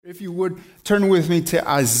If you would, turn with me to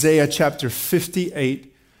Isaiah chapter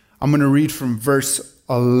 58. I'm going to read from verse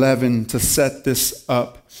 11 to set this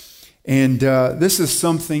up. And this is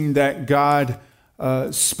something that God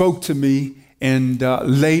spoke to me in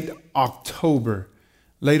late October.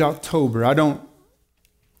 It's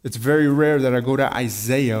very rare that I go to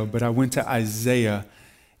Isaiah, but I went to Isaiah.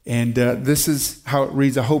 And this is how it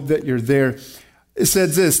reads. I hope that you're there. It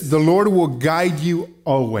says this: the Lord will guide you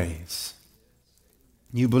always.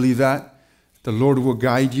 You believe that? The Lord will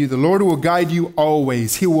guide you. The Lord will guide you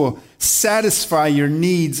always. He will satisfy your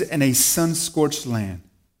needs in a sun-scorched land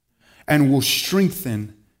and will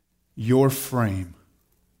strengthen your frame.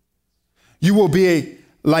 You will be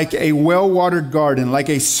like a well-watered garden, like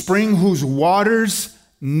a spring whose waters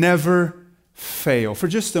never fail. For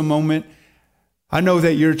just a moment, I know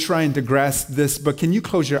that you're trying to grasp this, but can you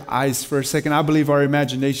close your eyes for a second? I believe our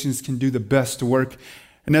imaginations can do the best work.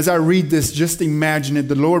 And as I read this, just imagine it.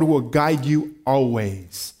 The Lord will guide you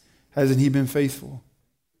always. Hasn't He been faithful?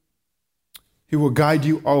 He will guide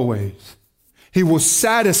you always. He will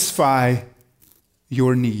satisfy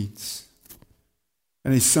your needs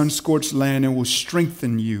in a sun-scorched land and will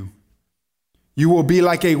strengthen you. You will be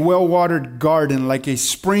like a well-watered garden, like a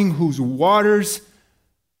spring whose waters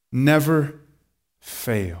never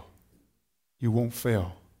fail. You won't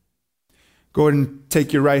fail. Go ahead and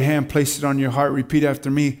take your right hand, place it on your heart, repeat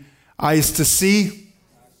after me. Eyes to see,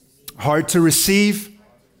 heart to receive,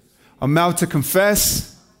 a mouth to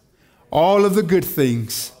confess all of the good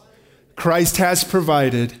things Christ has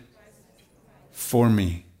provided for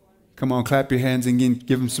me. Come on, clap your hands and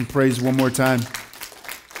give Him some praise one more time.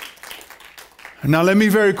 Now, let me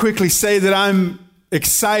very quickly say that I'm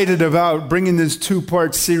excited about bringing this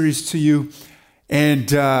two-part series to you.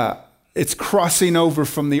 And it's crossing over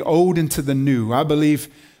from the old into the new. I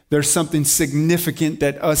believe there's something significant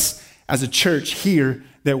that us as a church here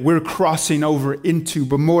that we're crossing over into,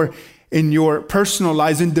 but more in your personal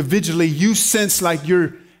lives individually, you sense like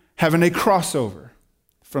you're having a crossover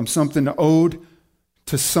from something old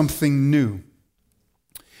to something new.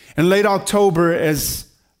 In late October, as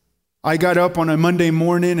I got up on a Monday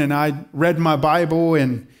morning and I read my Bible,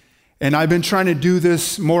 and I've been trying to do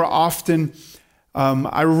this more often.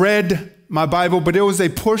 I read my Bible, but it was a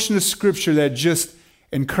portion of scripture that just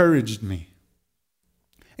encouraged me.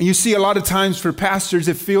 And you see, a lot of times for pastors,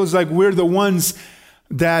 it feels like we're the ones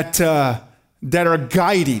that are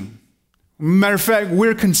guiding. Matter of fact,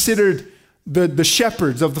 we're considered the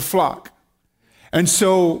shepherds of the flock. And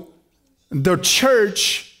so the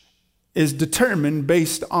church is determined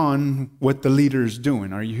based on what the leader is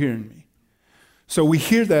doing. Are you hearing me? So we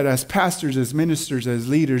hear that as pastors, as ministers, as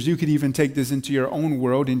leaders. You could even take this into your own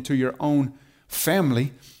world, into your own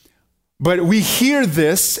family. But we hear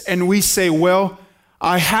this and we say, well,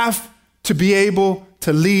 I have to be able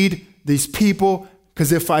to lead these people,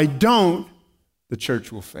 because if I don't, the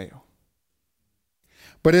church will fail.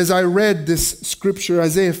 But as I read this scripture,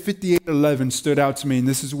 Isaiah 58:11 stood out to me, and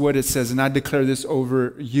this is what it says, and I declare this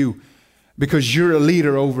over you. Because you're a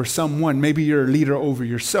leader over someone. Maybe you're a leader over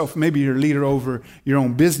yourself. Maybe you're a leader over your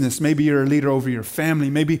own business. Maybe you're a leader over your family.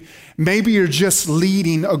 Maybe you're just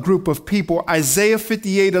leading a group of people. Isaiah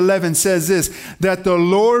 58:11 says this, that the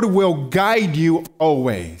Lord will guide you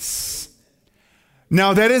always.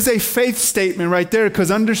 Now that is a faith statement right there, because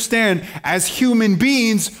understand, as human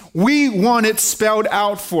beings, we want it spelled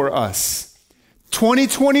out for us.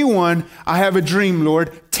 2021, I have a dream,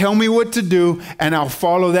 Lord. Tell me what to do, and I'll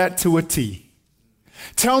follow that to a T.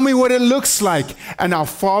 Tell me what it looks like, and I'll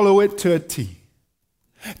follow it to a T.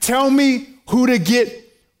 Tell me who to get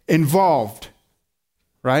involved,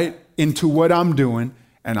 right, into what I'm doing,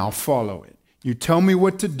 and I'll follow it. You tell me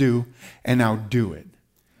what to do, and I'll do it.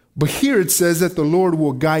 But here it says that the Lord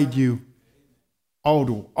will guide you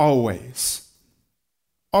always.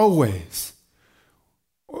 Always.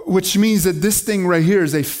 Which means that this thing right here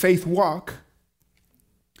is a faith walk.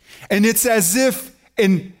 And it's as if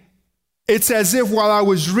while I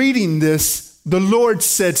was reading this, the Lord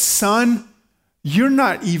said, son, you're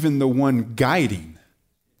not even the one guiding.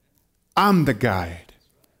 I'm the guide.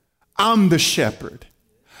 I'm the shepherd.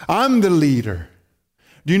 I'm the leader.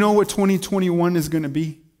 Do you know what 2021 is going to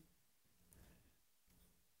be?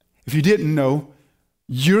 If you didn't know,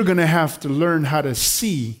 you're going to have to learn how to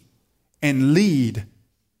see and lead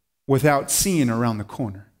without seeing around the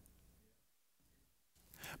corner.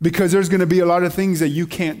 Because there's going to be a lot of things that you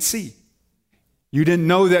can't see. You didn't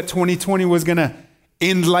know that 2020 was going to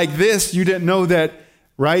end like this. You didn't know that,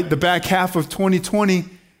 right, the back half of 2020,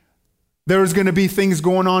 there was going to be things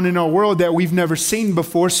going on in our world that we've never seen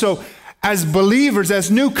before. So as believers,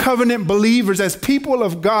 as new covenant believers, as people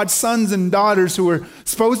of God, sons and daughters who are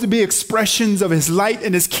supposed to be expressions of his light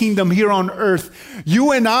and his kingdom here on earth,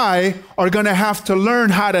 you and I are going to have to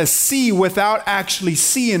learn how to see without actually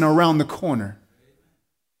seeing around the corner.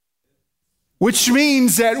 Which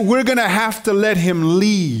means that we're going to have to let him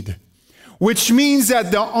lead. Which means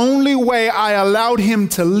that the only way I allowed him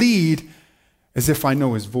to lead is if I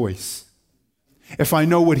know his voice. If I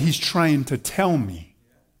know what he's trying to tell me.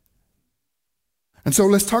 And so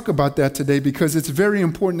let's talk about that today, because it's very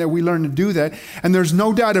important that we learn to do that. And there's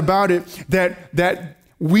no doubt about it that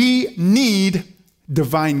we need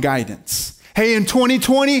divine guidance. Hey, in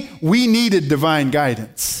 2020, we needed divine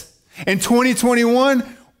guidance. In 2021,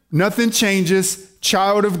 nothing changes.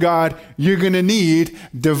 Child of God, you're going to need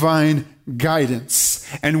divine guidance.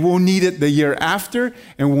 And we'll need it the year after,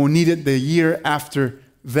 and we'll need it the year after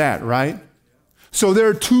that, right? So there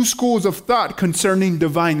are two schools of thought concerning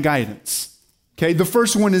divine guidance. Okay, the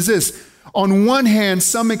first one is this. On one hand,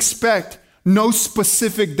 some expect no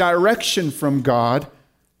specific direction from God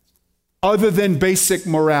other than basic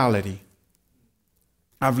morality.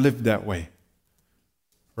 I've lived that way,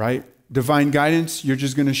 right? Divine guidance, you're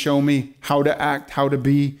just going to show me how to act, how to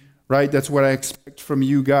be, right? That's what I expect from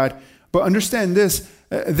you, God. But understand this,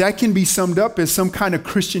 that can be summed up as some kind of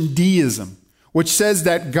Christian deism, which says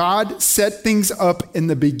that God set things up in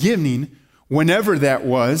the beginning, whenever that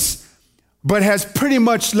was, but has pretty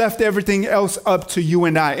much left everything else up to you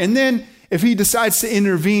and I. And then if he decides to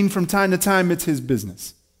intervene from time to time, it's his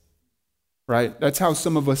business, right? That's how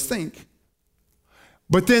some of us think.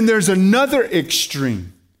 But then there's another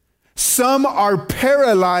extreme. Some are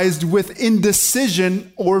paralyzed with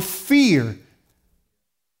indecision or fear.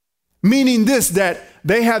 Meaning this, that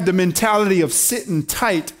they have the mentality of sitting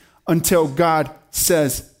tight until God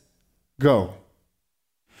says, go.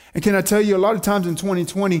 And can I tell you, a lot of times in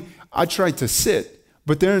 2020, I tried to sit,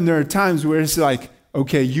 but then there are times where it's like,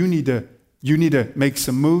 okay, you need to make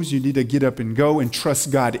some moves. You need to get up and go and trust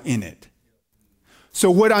God in it. So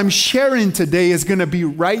what I'm sharing today is going to be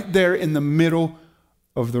right there in the middle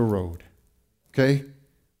of the road. Okay?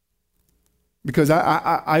 Because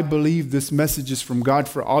I believe this message is from God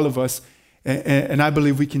for all of us, and I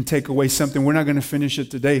believe we can take away something. We're not going to finish it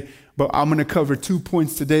today, but I'm going to cover 2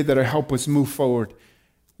 points today that'll help us move forward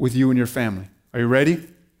with you and your family. Are you ready?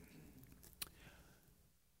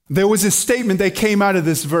 There was a statement that came out of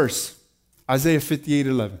this verse, Isaiah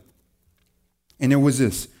 58:11. And it was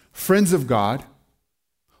this: friends of God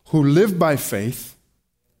who live by faith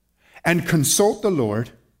and consult the Lord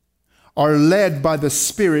are led by the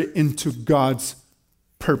Spirit into God's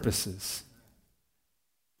purposes.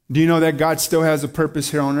 Do you know that God still has a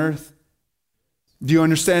purpose here on earth? Do you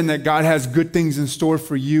understand that God has good things in store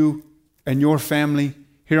for you and your family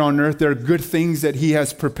here on earth? There are good things that he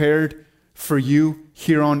has prepared for you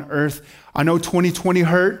here on earth. I know 2020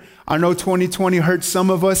 hurt. I know 2020 hurt some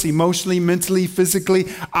of us emotionally, mentally, physically.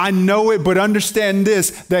 I know it, but understand this,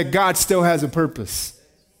 that God still has a purpose.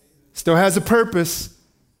 Still has a purpose.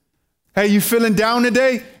 Hey, you feeling down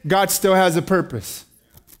today? God still has a purpose.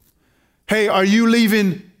 Hey, are you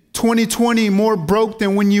leaving 2020 more broke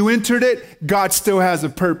than when you entered it? God still has a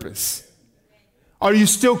purpose. Are you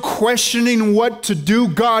still questioning what to do?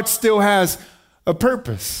 God still has a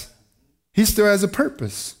purpose. He still has a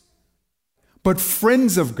purpose. But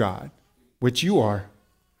friends of God, which you are,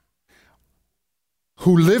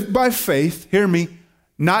 who live by faith, hear me,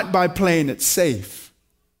 not by playing it safe,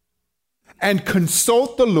 and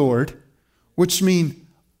consult the Lord, which means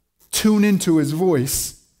tune into his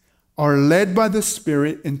voice, are led by the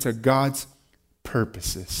Spirit into God's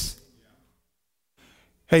purposes.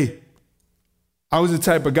 Hey, I was the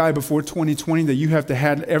type of guy before 2020 that you have to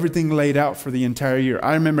have everything laid out for the entire year.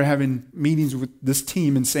 I remember having meetings with this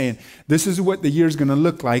team and saying, this is what the year is going to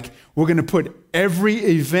look like. We're going to put every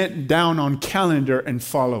event down on calendar and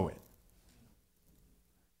follow it.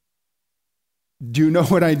 Do you know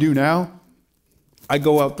what I do now? I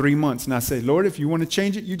go out 3 months and I say, Lord, if you want to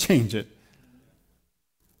change it, you change it.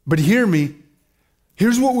 But hear me.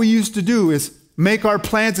 Here's what we used to do is make our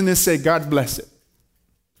plans and then say, God bless it.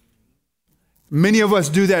 Many of us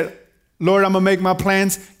do that. Lord, I'm going to make my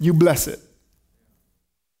plans. You bless it.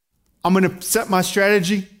 I'm going to set my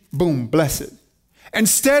strategy. Boom, bless it.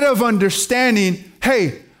 Instead of understanding,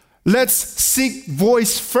 hey, let's seek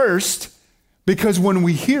voice first, because when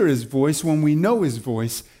we hear his voice, when we know his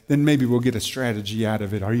voice, then maybe we'll get a strategy out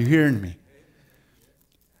of it. Are you hearing me?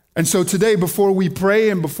 And so today, before we pray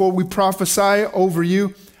and before we prophesy over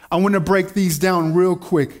you, I want to break these down real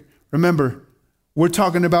quick. Remember, we're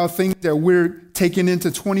talking about things that we're taking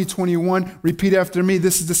into 2021. Repeat after me.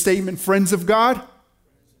 This is the statement. Friends of God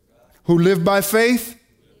who live by faith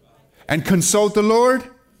and consult the Lord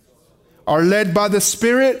are led by the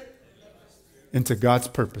Spirit into God's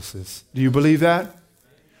purposes. Do you believe that?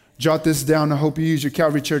 Jot this down. I hope you use your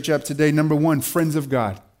Calvary Church app today. Number one, friends of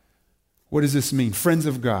God. What does this mean? Friends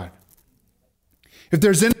of God. If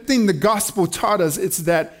there's anything the gospel taught us, it's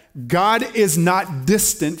that God is not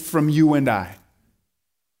distant from you and I.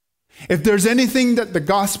 If there's anything that the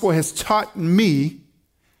gospel has taught me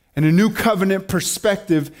in a new covenant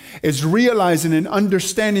perspective, is realizing and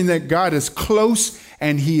understanding that God is close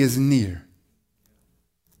and he is near.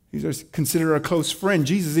 He's considered a close friend.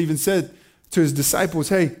 Jesus even said to his disciples,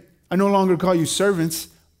 hey, I no longer call you servants,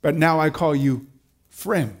 but now I call you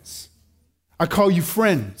friends. I call you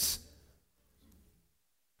friends.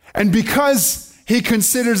 And because he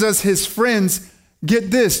considers us his friends,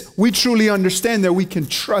 get this, we truly understand that we can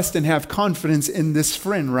trust and have confidence in this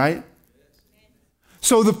friend, right?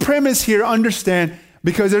 So the premise here, understand,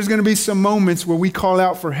 because there's going to be some moments where we call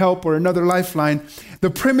out for help or another lifeline. The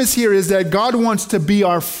premise here is that God wants to be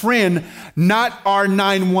our friend, not our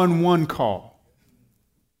 911 call.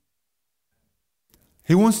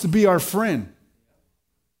 He wants to be our friend.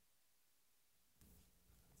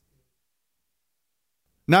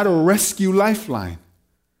 Not a rescue lifeline.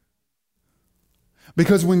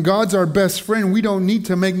 Because when God's our best friend, we don't need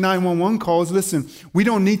to make 911 calls. Listen, we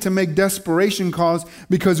don't need to make desperation calls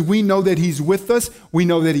because we know that he's with us. We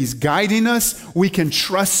know that he's guiding us. We can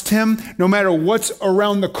trust him. No matter what's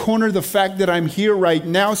around the corner, the fact that I'm here right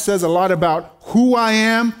now says a lot about who I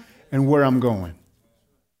am and where I'm going.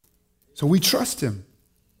 So we trust him.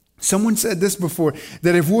 Someone said this before,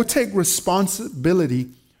 that if we'll take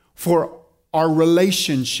responsibility for our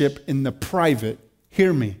relationship in the private,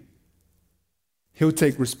 hear me, he'll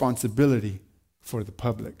take responsibility for the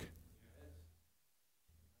public.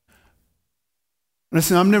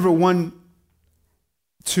 Listen, I'm never one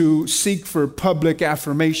to seek for public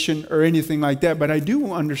affirmation or anything like that, but I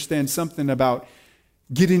do understand something about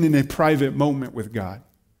getting in a private moment with God.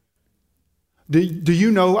 Do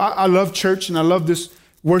you know, I love church and I love this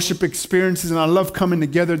worship experiences and I love coming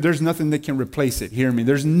together. There's nothing that can replace it. Hear me.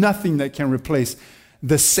 There's nothing that can replace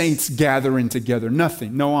the saints gathering together.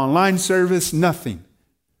 Nothing. No online service, nothing.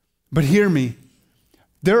 But hear me.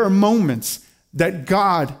 There are moments that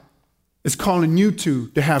God is calling you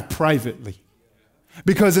to have privately.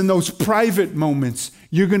 Because in those private moments,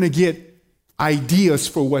 you're going to get ideas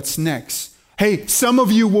for what's next. Hey, some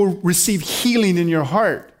of you will receive healing in your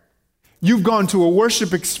heart. You've gone to a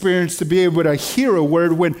worship experience to be able to hear a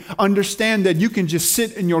word, when understand that you can just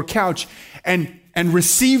sit in your couch and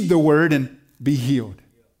receive the word and be healed.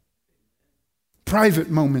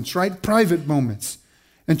 Private moments, right? Private moments.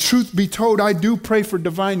 And truth be told, I do pray for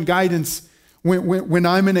divine guidance when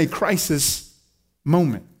I'm in a crisis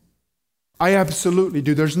moment. I absolutely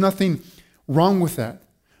do. There's nothing wrong with that.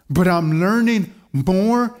 But I'm learning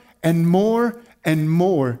more and more and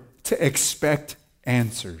more to expect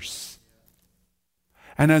answers.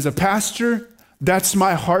 And as a pastor, that's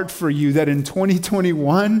my heart for you, that in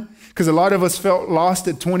 2021, because a lot of us felt lost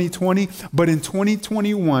at 2020, but in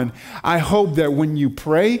 2021, I hope that when you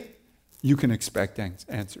pray, you can expect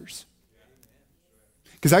answers.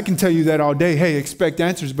 Because I can tell you that all day, hey, expect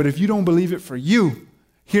answers, but if you don't believe it for you,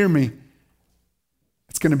 hear me,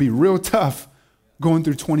 it's going to be real tough going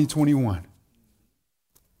through 2021.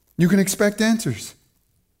 You can expect answers.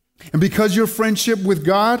 And because your friendship with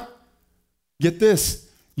God, get this,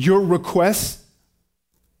 your request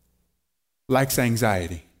lacks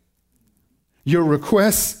anxiety. Your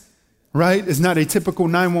request, right, is not a typical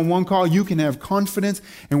 911 call. You can have confidence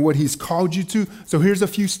in what he's called you to. So here's a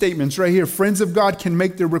few statements right here. Friends of God can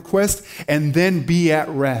make their request and then be at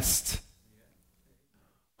rest.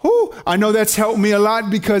 Whew, I know that's helped me a lot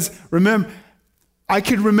because I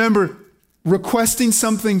could remember requesting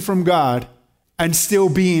something from God and still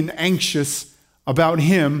being anxious about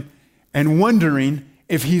him and wondering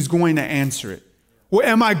if he's going to answer it. Well,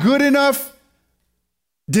 am I good enough?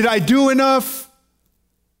 Did I do enough?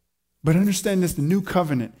 But understand this, the new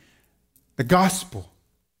covenant, the gospel,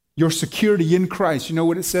 your security in Christ. You know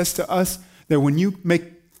what it says to us? That when you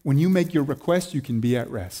make your request, you can be at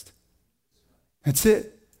rest. That's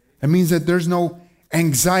it. It means that there's no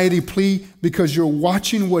anxiety plea because you're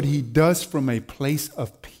watching what he does from a place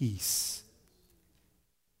of peace.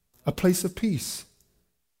 A place of peace.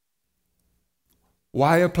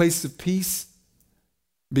 Why a place of peace?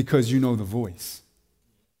 Because you know the voice.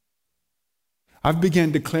 I've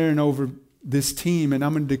begun declaring over this team, and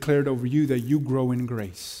I'm going to declare it over you, that you grow in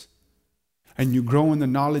grace. And you grow in the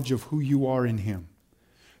knowledge of who you are in him.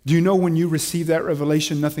 Do you know when you receive that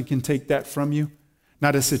revelation, nothing can take that from you?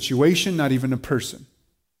 Not a situation, not even a person.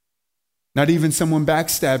 Not even someone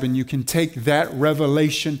backstabbing you can take that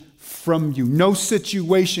revelation from you. No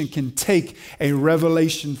situation can take a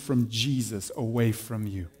revelation from Jesus away from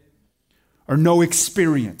you. Or no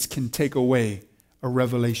experience can take away a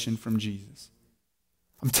revelation from Jesus.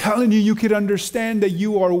 I'm telling you, you could understand that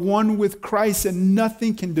you are one with Christ and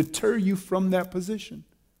nothing can deter you from that position.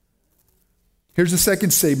 Here's the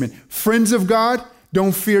second statement. Friends of God,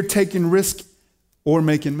 don't fear taking risks or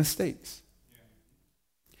making mistakes.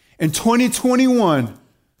 In 2021,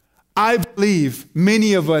 I believe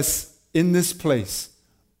many of us in this place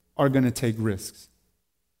are going to take risks.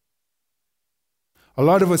 A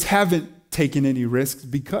lot of us haven't taken any risks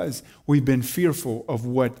because we've been fearful of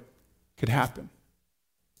what could happen.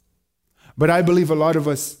 But I believe a lot of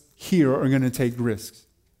us here are going to take risks.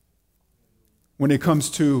 When it comes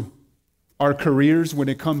to our careers, when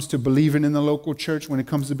it comes to believing in the local church, when it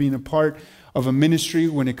comes to being a part of a ministry,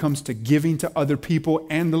 when it comes to giving to other people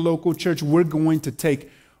and the local church, we're going to take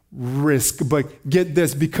risk. But get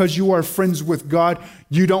this, because you are friends with God,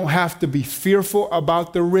 you don't have to be fearful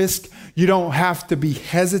about the risk. You don't have to be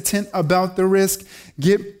hesitant about the risk.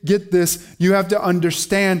 Get this, you have to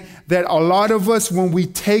understand that a lot of us, when we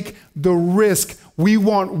take the risk, we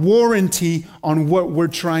want warranty on what we're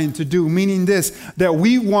trying to do. Meaning this, that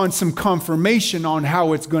we want some confirmation on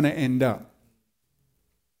how it's going to end up.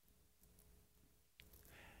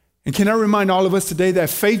 And can I remind all of us today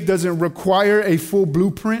that faith doesn't require a full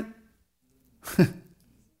blueprint? It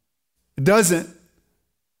doesn't.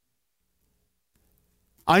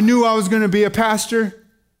 I knew I was going to be a pastor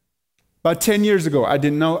about 10 years ago. I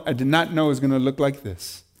did not know it was going to look like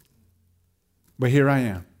this. But here I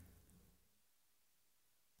am.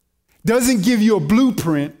 Doesn't give you a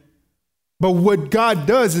blueprint, but what God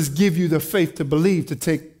does is give you the faith to believe, to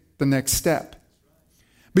take the next step.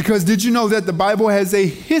 Because did you know that the Bible has a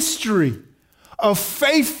history of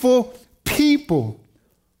faithful people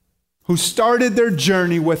who started their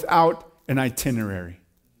journey without an itinerary?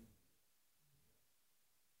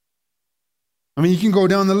 I mean, you can go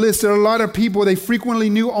down the list. There are a lot of people, they frequently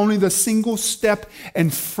knew only the single step in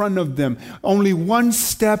front of them. Only one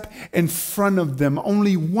step in front of them.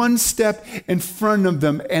 Only one step in front of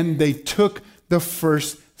them. And they took the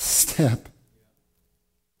first step.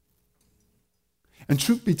 And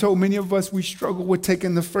truth be told, many of us, we struggle with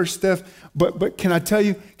taking the first step. But can I tell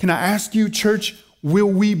you, can I ask you, church, will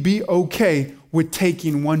we be okay with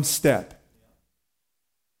taking one step?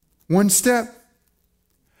 One step.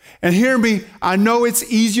 And hear me, I know it's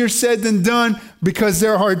easier said than done, because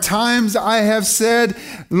there are times I have said,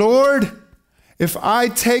 Lord, if I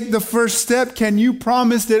take the first step, can you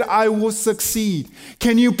promise that I will succeed?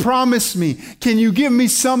 Can you promise me? Can you give me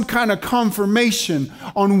some kind of confirmation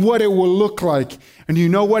on what it will look like? And you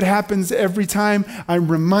know what happens every time I'm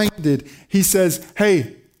reminded? He says,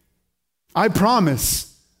 hey, I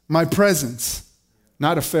promise my presence,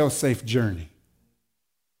 not a fail-safe journey.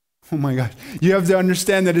 Oh my God. You have to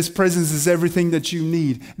understand that his presence is everything that you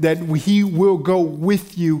need, that he will go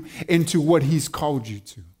with you into what he's called you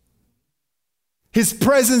to. His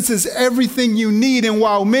presence is everything you need. And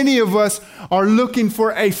while many of us are looking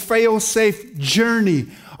for a fail-safe journey,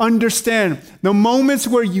 understand the moments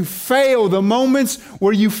where you fail, the moments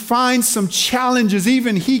where you find some challenges,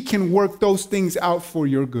 even he can work those things out for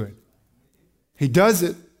your good. He does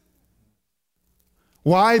it.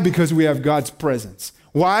 Why? Because we have God's presence.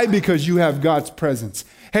 Why? Because you have God's presence.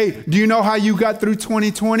 Hey, do you know how you got through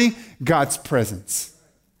 2020? God's presence.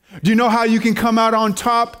 Do you know how you can come out on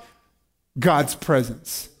top? God's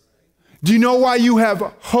presence. Do you know why you have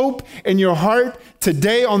hope in your heart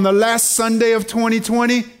today on the last Sunday of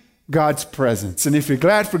 2020? God's presence. And if you're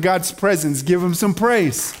glad for God's presence, give him some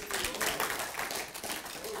praise.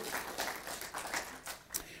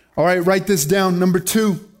 All right, write this down. Number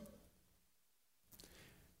 2.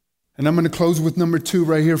 And I'm going to close with number 2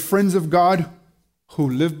 right here. Friends of God who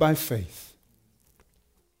live by faith.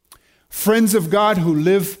 Friends of God who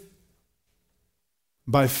live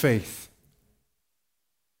by faith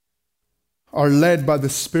are led by the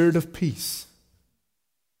Spirit of peace.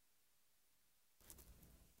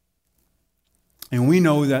 And we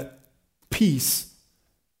know that peace,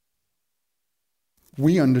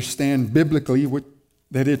 we understand biblically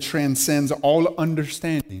that it transcends all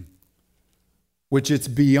understanding, which it's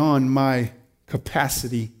beyond my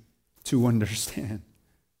capacity to understand.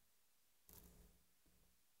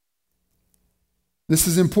 This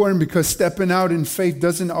is important because stepping out in faith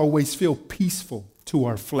doesn't always feel peaceful to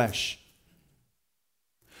our flesh.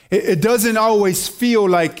 It doesn't always feel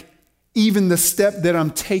like even the step that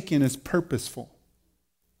I'm taking is purposeful.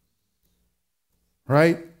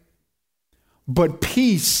 Right? But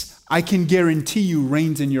peace, I can guarantee you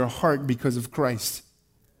reigns in your heart because of Christ.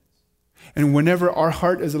 And whenever our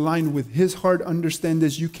heart is aligned with his heart, understand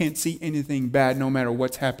this, you can't see anything bad no matter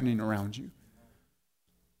what's happening around you.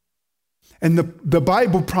 And the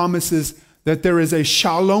Bible promises that there is a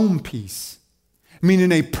shalom peace,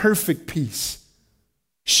 meaning a perfect peace.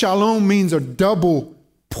 Shalom means a double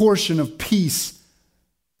portion of peace.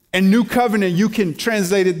 And New Covenant, you can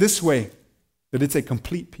translate it this way, that it's a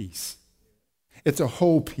complete peace. It's a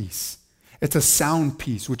whole peace. It's a sound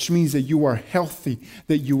peace, which means that you are healthy,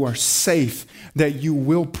 that you are safe, that you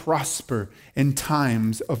will prosper in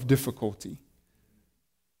times of difficulty.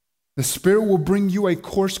 The Spirit will bring you a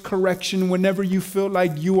course correction whenever you feel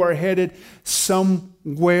like you are headed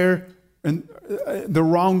somewhere in the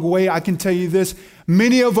wrong way. I can tell you this,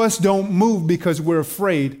 many of us don't move because we're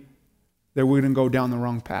afraid that we're going to go down the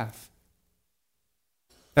wrong path.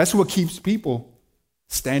 That's what keeps people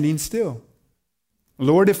standing still.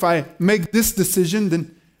 Lord, if I make this decision,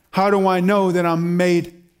 then how do I know that I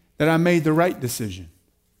made the right decision?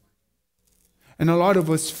 And a lot of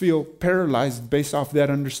us feel paralyzed based off that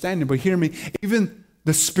understanding. But hear me, even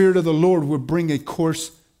the Spirit of the Lord will bring a course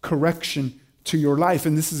correction to your life.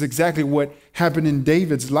 And this is exactly what happened in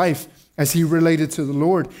David's life as he related to the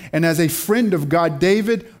Lord. And as a friend of God,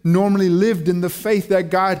 David normally lived in the faith that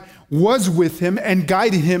God was with him and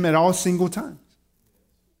guided him at all single times.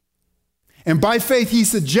 And by faith, he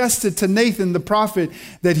suggested to Nathan the prophet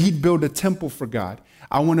that he'd build a temple for God.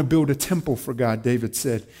 I want to build a temple for God, David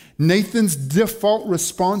said. Nathan's default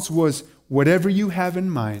response was, whatever you have in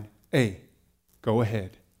mind, go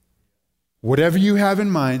ahead. Whatever you have in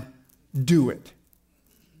mind, do it.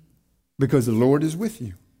 Because the Lord is with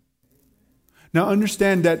you. Now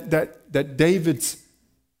understand that David's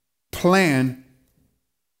plan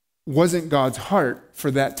wasn't God's heart for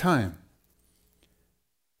that time.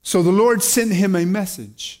 So the Lord sent him a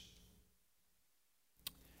message.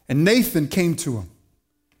 And Nathan came to him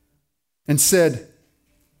and said,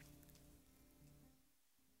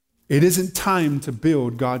 it isn't time to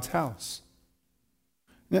build God's house.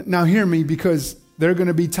 Now hear me, because there are going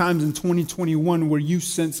to be times in 2021 where you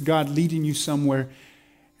sense God leading you somewhere.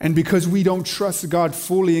 And because we don't trust God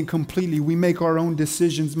fully and completely, we make our own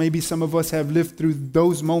decisions. Maybe some of us have lived through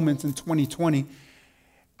those moments in 2020.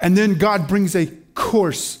 And then God brings a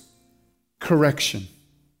course correction.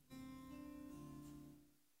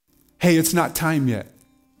 Hey, it's not time yet.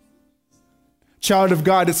 Child of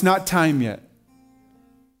God, it's not time yet.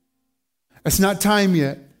 It's not time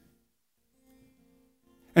yet.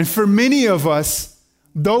 And for many of us,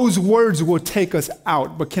 those words will take us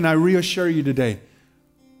out. But can I reassure you today,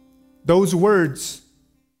 those words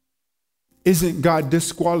isn't God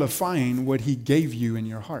disqualifying what he gave you in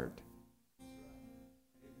your heart.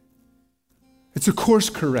 It's a course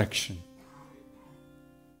correction.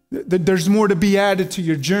 There's more to be added to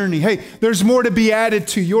your journey. Hey, there's more to be added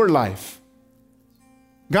to your life.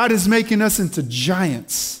 God is making us into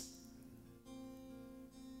giants.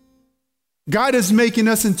 God is making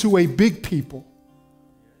us into a big people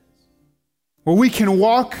where we can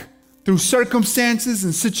walk through circumstances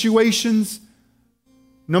and situations,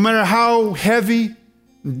 no matter how heavy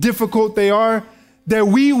and difficult they are, that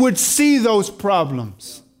we would see those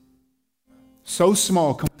problems so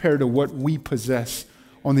small compared to what we possess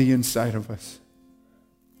on the inside of us.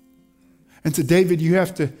 And to David, you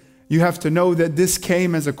have to know that this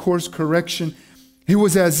came as a course correction. It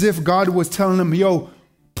was as if God was telling him, yo,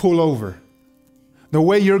 pull over. The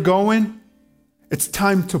way you're going, it's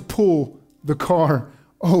time to pull the car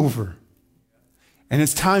over. And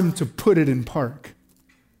it's time to put it in park.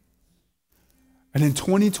 And in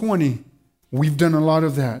 2020, we've done a lot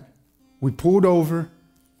of that. We pulled over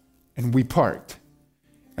and we parked.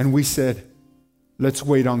 And we said, let's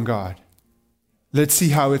wait on God. Let's see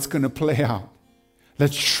how it's going to play out.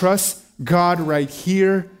 Let's trust God right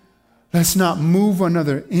here. Let's not move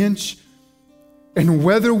another inch. And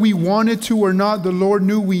whether we wanted to or not, the Lord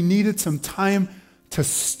knew we needed some time to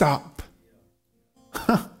stop.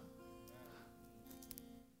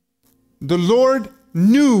 The Lord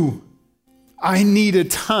knew I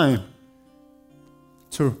needed time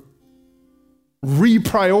to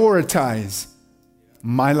reprioritize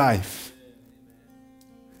my life.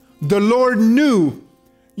 The Lord knew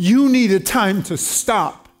you needed time to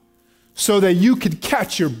stop so that you could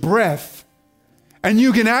catch your breath and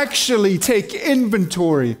you can actually take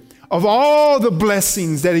inventory of all the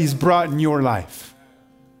blessings that He's brought in your life.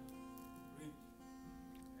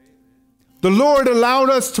 The Lord allowed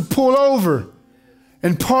us to pull over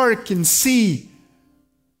and park and see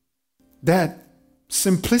that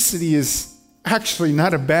simplicity is actually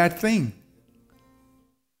not a bad thing.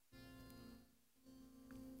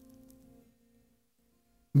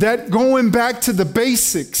 that going back to the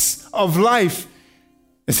basics of life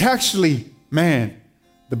is actually, man,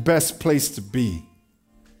 the best place to be.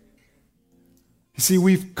 You see,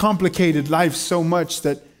 we've complicated life so much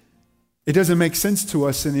that it doesn't make sense to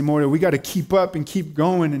us anymore. We got to keep up and keep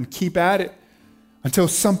going and keep at it until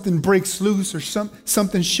something breaks loose or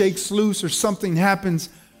something shakes loose or something happens.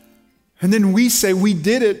 And then we say, we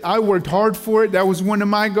did it. I worked hard for it. That was one of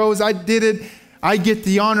my goals. I did it. I get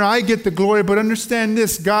the honor. I get the glory. But understand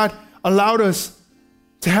this, God allowed us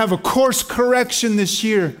to have a course correction this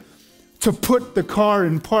year to put the car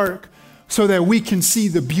in park so that we can see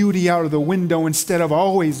the beauty out of the window instead of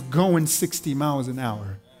always going 60 miles an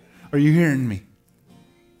hour. Are you hearing me?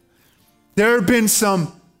 There have been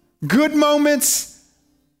some good moments.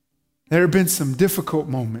 There have been some difficult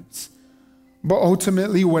moments. But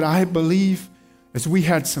ultimately, what I believe is we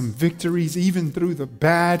had some victories, even through the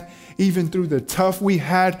bad, even through the tough. We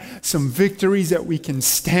had some victories that we can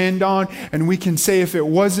stand on, and we can say, if it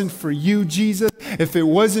wasn't for you, Jesus, if it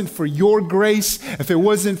wasn't for your grace, if it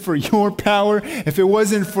wasn't for your power, if it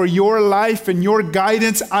wasn't for your life and your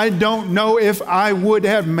guidance, I don't know if I would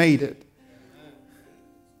have made it.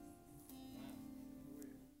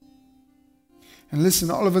 And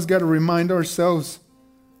listen, all of us got to remind ourselves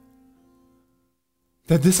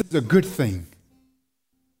that this is a good thing.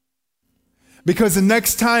 Because the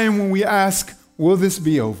next time when we ask, will this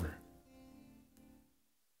be over?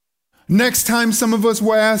 Next time some of us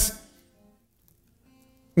will ask,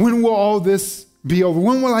 when will all this be over?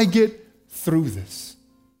 When will I get through this?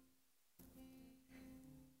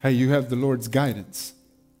 Hey, you have the Lord's guidance.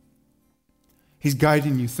 He's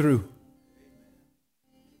guiding you through.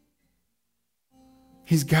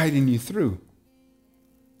 He's guiding you through.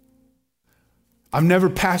 I've never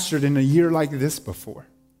pastored in a year like this before,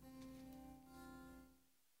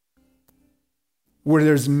 where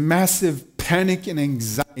there's massive panic and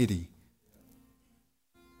anxiety,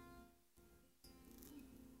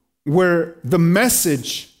 where the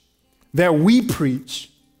message that we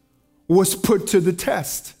preach was put to the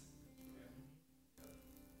test.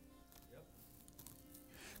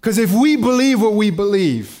 Because if we believe what we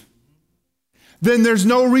believe, then there's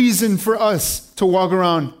no reason for us to walk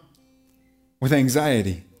around with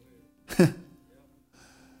anxiety.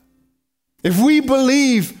 If we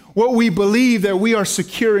believe what we believe, that we are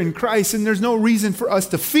secure in Christ, and there's no reason for us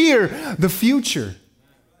to fear the future.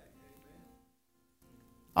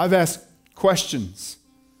 I've asked questions.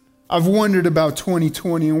 I've wondered about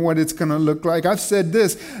 2020 and what it's going to look like. I've said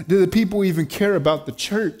this, do the people even care about the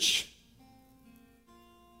church?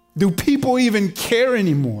 Do people even care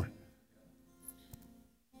anymore?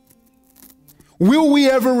 Will we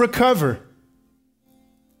ever recover?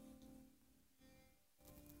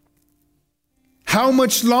 How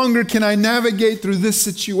much longer can I navigate through this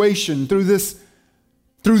situation, through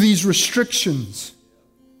these restrictions?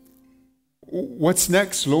 What's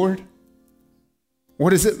next, Lord? What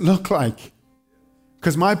does it look like?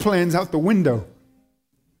 Because my plan's out the window.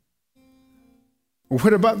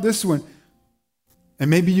 What about this one? And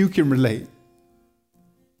maybe you can relate.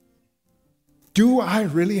 Do I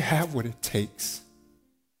really have what it takes?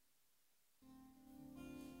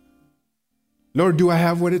 Lord, do I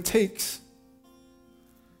have what it takes?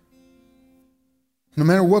 No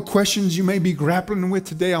matter what questions you may be grappling with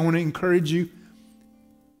today, I want to encourage you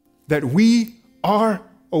that we are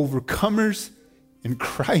overcomers in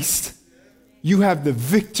Christ. You have the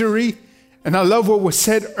victory. And I love what was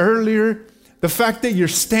said earlier. The fact that you're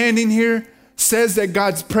standing here says that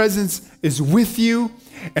God's presence is with you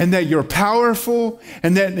and that you're powerful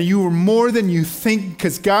and that you are more than you think,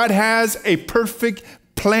 because God has a perfect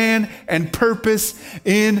plan and purpose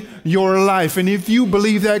in your life. And if you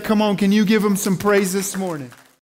believe that, come on, can you give him some praise this morning?